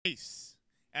Race,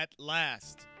 at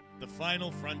last, the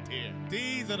final frontier.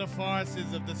 These are the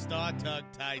farces of the star tug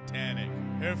Titanic.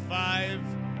 Her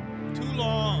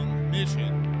too-long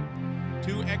mission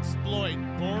to exploit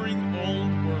boring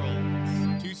old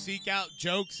world, to seek out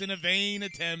jokes in a vain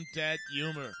attempt at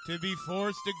humor, to be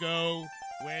forced to go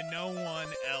where no one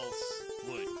else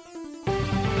would.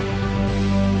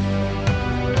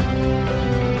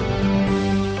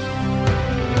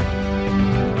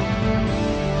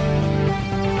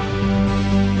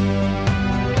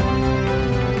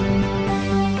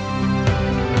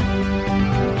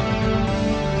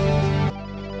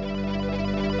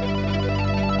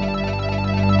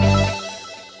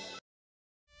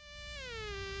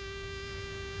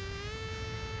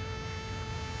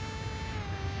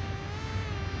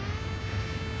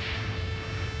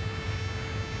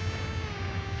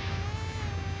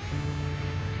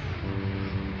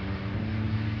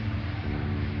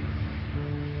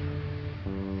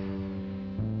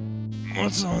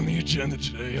 What's on the agenda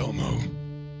today, Elmo?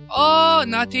 Oh,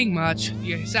 nothing much.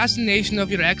 The assassination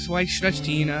of your ex-wife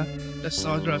Shrestina, the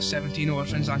slaughter of 17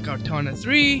 orphans on Kartona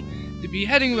 3, the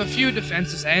beheading of a few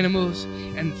defenseless animals,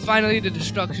 and finally the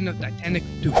destruction of Titanic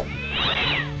 2.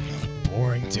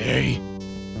 Boring day.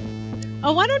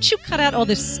 Oh, why don't you cut out all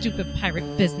this stupid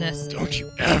pirate business? Don't you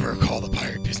ever call the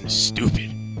pirate business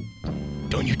stupid.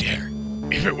 Don't you dare.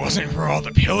 If it wasn't for all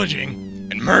the pillaging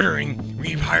and murdering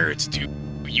we pirates do,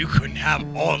 you couldn't have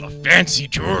all the fancy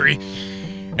jewelry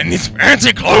and these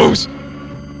fancy clothes.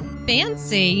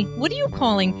 Fancy? What are you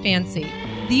calling fancy?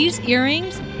 These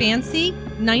earrings, fancy,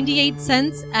 98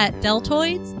 cents at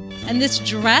Deltoids? And this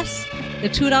dress, the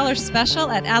 $2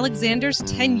 special at Alexander's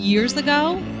 10 years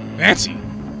ago? Fancy?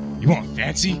 You want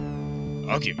fancy?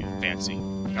 I'll give you fancy.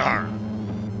 Arr.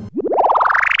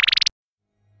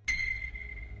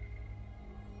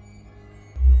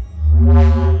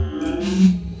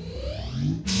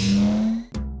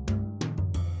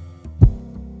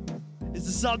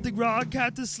 Something wrong,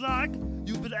 Captain Slug?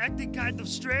 You've been acting kind of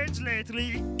strange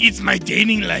lately. It's my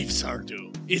dating life,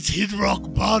 Sardu. It's hit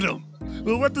rock bottom.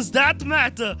 Well, what does that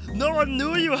matter? No one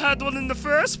knew you had one in the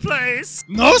first place.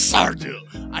 No, Sardu.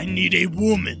 I need a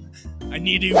woman. I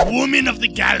need a woman of the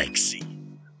galaxy.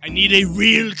 I need a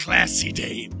real classy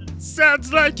dame.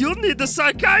 Sounds like you need a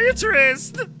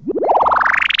psychiatrist.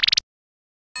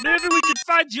 Maybe we could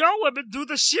find your woman do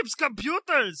the ship's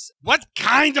computers. What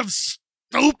kind of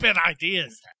stupid idea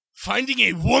is that? Finding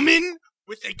a woman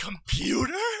with a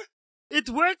computer? It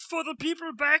worked for the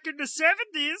people back in the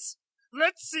 70s.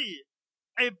 Let's see.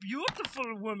 A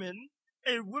beautiful woman,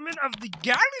 a woman of the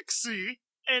galaxy,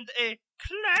 and a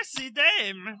classy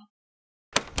dame.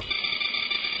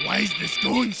 Why is this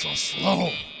going so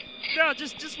slow? No,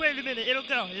 just wait a minute. It'll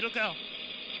go.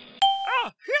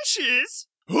 Oh, here she is.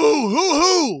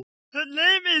 Who? Her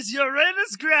name is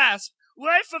Uranus Grasp,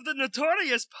 wife of the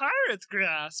notorious pirate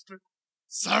Grasp.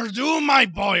 Sardu, my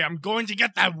boy, I'm going to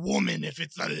get that woman if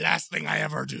it's the last thing I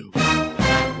ever do.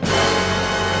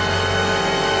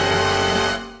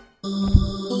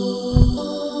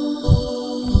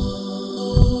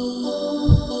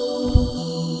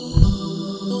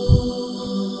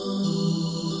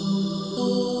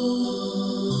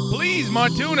 Please,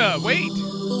 Martuna, wait!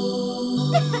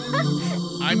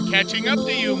 I'm catching up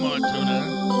to you,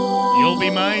 Martuna. You'll be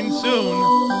mine soon.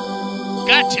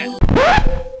 Gotcha!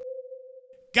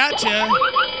 Gotcha!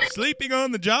 Sleeping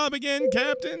on the job again,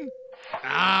 Captain?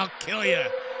 I'll kill ya!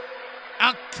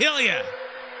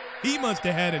 He must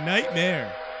have had a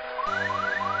nightmare.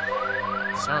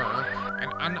 Sir,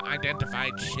 an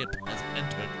unidentified ship has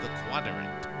entered the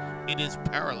quadrant. It is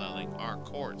paralleling our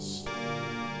course.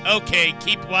 Okay,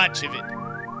 keep watch of it.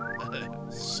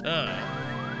 Sir,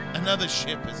 another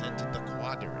ship has entered the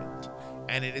quadrant,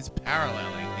 and it is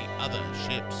paralleling the other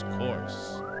ship's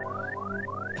course.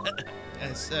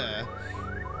 Sir,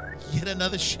 yet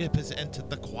another ship has entered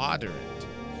the quadrant.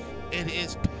 It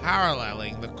is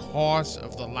paralleling the course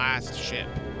of the last ship.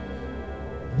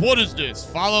 What is this?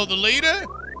 Follow the leader?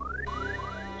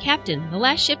 Captain, the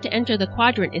last ship to enter the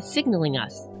quadrant is signaling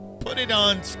us. Put it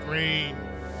on screen.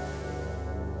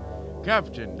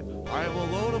 Captain, I am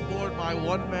alone aboard my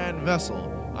one-man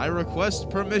vessel. I request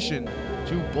permission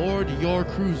to board your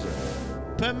cruiser.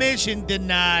 Permission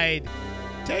denied.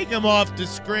 Take him off the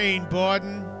screen,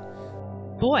 Borden.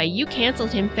 Boy, you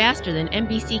canceled him faster than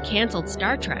NBC canceled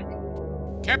Star Trek.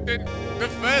 Captain, the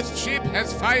first ship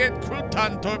has fired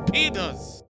crouton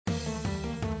torpedoes.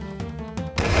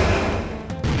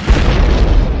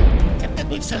 Captain,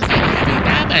 we've sustained heavy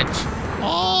damage.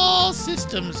 All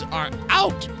systems are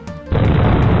out.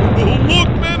 Look,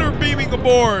 men are beaming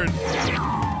aboard.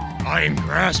 I am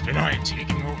Grasp and I am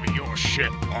taking over your your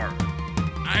ship, Arr.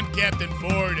 I'm Captain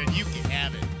Ford, and you can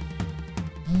have it.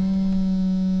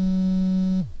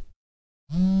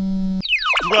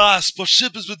 Grasp, our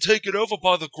ship has been taken over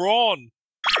by the Gron.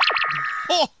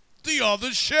 Oh, the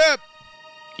other ship!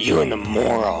 You and the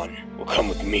moron will come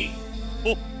with me.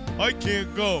 Oh, I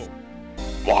can't go.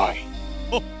 Why?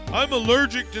 Oh, I'm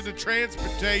allergic to the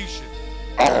transportation.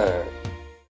 Arr.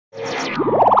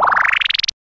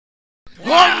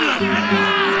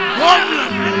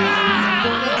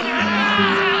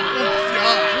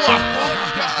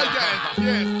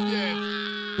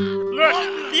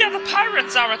 Look, the other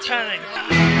pirates are returning.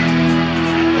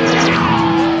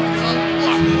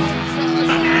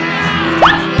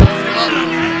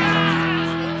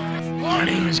 My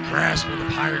name is Grasp of the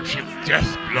pirate ship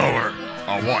Death Blower.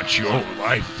 I'll watch your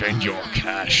life and your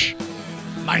cash.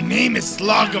 My name is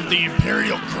Slug of the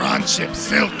Imperial Grand Ship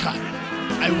Silka.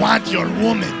 I want your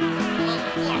woman.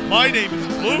 My name is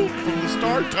Bloom from the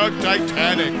Star Tug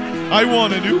Titanic. I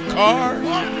want a new car,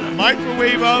 a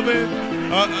microwave oven.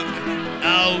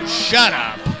 Oh, shut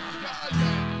up.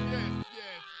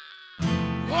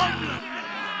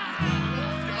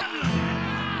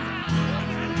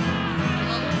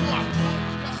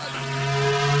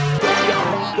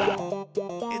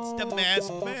 It's the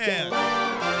Masked Man.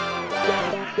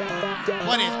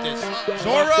 What is this,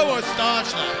 Zorro or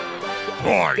Starship? Who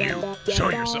are you? Show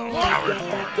yourself, coward.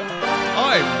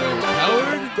 I'm no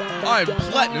coward. I'm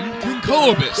Platinum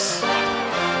Concobus.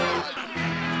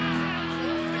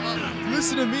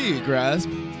 Listen to me, Grasp.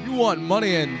 You want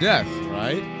money and death,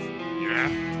 right? Yeah?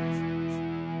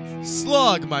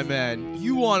 Slug, my man.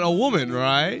 You want a woman,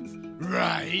 right?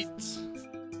 Right.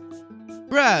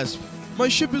 Grasp. My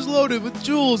ship is loaded with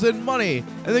jewels and money,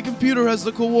 and the computer has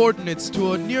the coordinates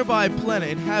to a nearby planet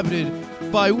inhabited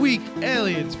by weak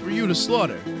aliens for you to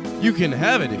slaughter. You can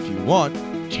have it if you want.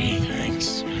 Gee,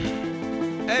 thanks.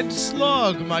 And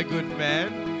Slug, my good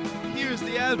man, here's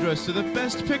the address to the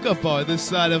best pickup bar this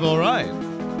side of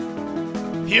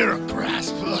Orion. Here,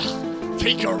 Grasp. Ugh.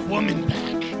 Take your woman back.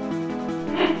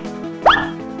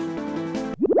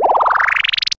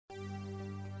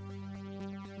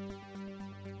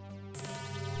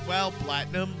 Well,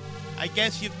 Platinum, I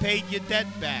guess you've paid your debt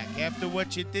back after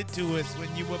what you did to us when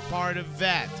you were part of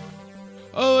that.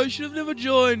 Oh, I should have never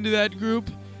joined that group.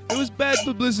 It was bad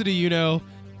publicity, you know.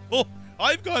 Oh,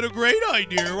 I've got a great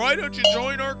idea. Why don't you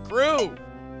join our crew?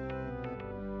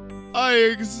 I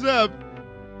accept.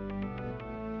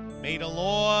 May the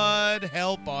Lord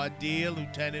help our dear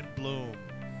Lieutenant Bloom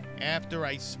after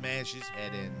I smash his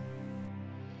head in.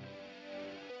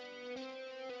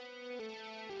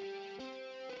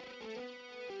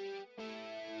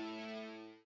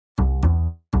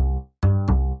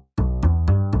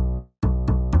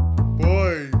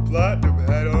 Boy, Platinum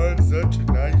had on such a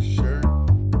nice shirt.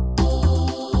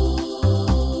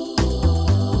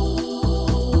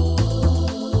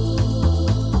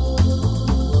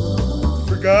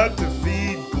 Forgot to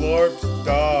feed Glorp's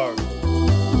dog.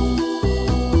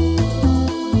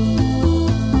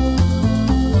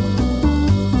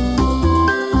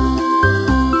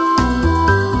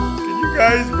 Can you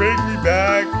guys bring me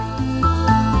back?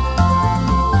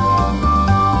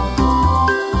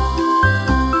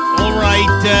 All right,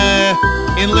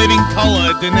 in living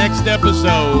color, the next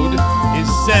episode is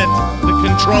set the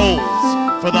controls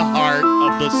for the Heart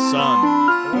of the Sun.